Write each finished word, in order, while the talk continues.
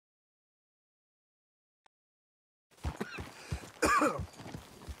Get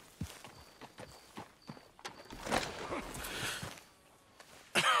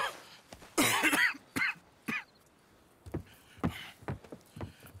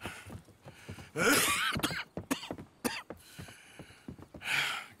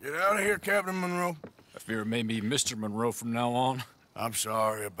out of here, Captain Monroe. I fear it may be Mr. Monroe from now on. I'm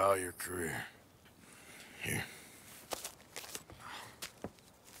sorry about your career. Here.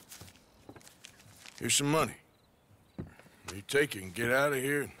 Here's some money. You take it and get out of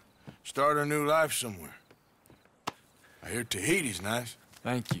here and start a new life somewhere. I hear Tahiti's nice.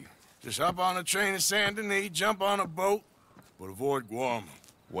 Thank you. Just hop on a train to Saint Denis, jump on a boat, but avoid Guam.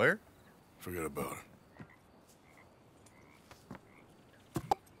 Where? Forget about it.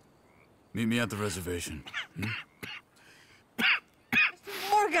 Meet me at the reservation.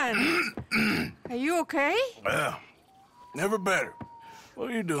 Morgan! Are you okay? Well, never better. What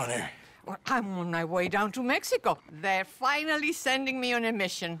are you doing here? Well, I'm on my way down to Mexico. They're finally sending me on a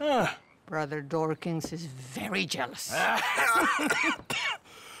mission. Brother Dorkins is very jealous.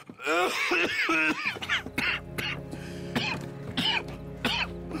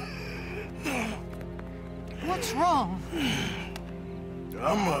 What's wrong?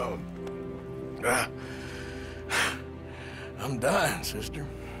 I'm dying, sister.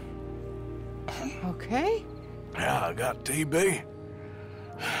 Okay. Yeah, I got TB.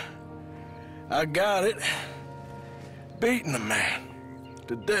 I got it. Beating a man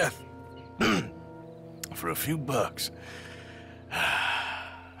to death for a few bucks.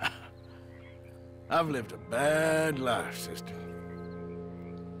 I've lived a bad life, sister.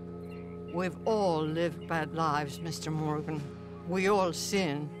 We've all lived bad lives, Mr. Morgan. We all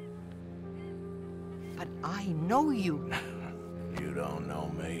sin. But I know you. You don't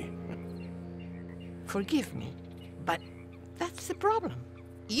know me. Forgive me, but that's the problem.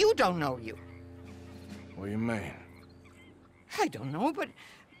 You don't know you. What do you mean? I don't know, but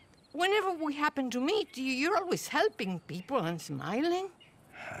whenever we happen to meet, you're always helping people and smiling.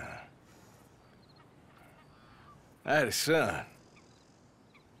 I had a son.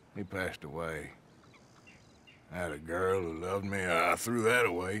 He passed away. I had a girl who loved me. I threw that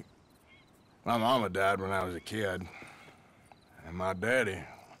away. My mama died when I was a kid. And my daddy,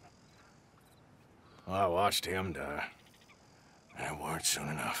 well, I watched him die. And it weren't soon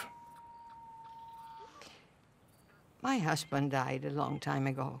enough. My husband died a long time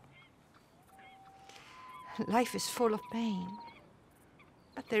ago. Life is full of pain.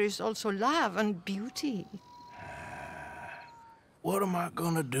 But there is also love and beauty. What am I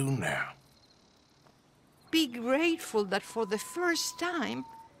gonna do now? Be grateful that for the first time,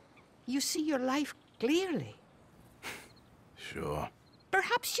 you see your life clearly. Sure.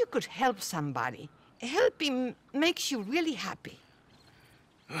 Perhaps you could help somebody. Helping makes you really happy.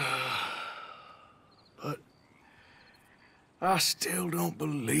 But I still don't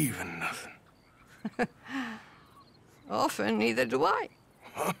believe in nothing. Often, neither do I.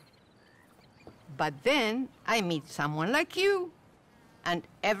 Huh? But then I meet someone like you, and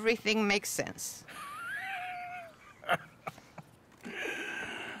everything makes sense.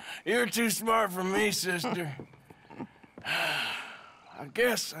 You're too smart for me, sister. I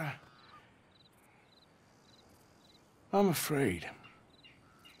guess I'm afraid.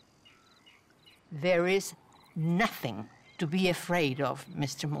 There is nothing to be afraid of,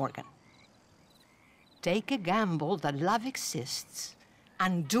 Mr. Morgan. Take a gamble that love exists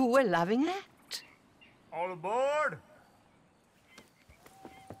and do a loving act. All aboard!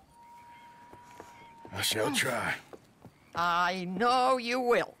 I shall try. I know you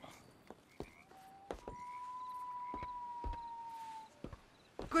will.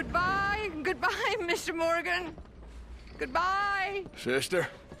 Goodbye, goodbye, Mr. Morgan. Goodbye. Sister?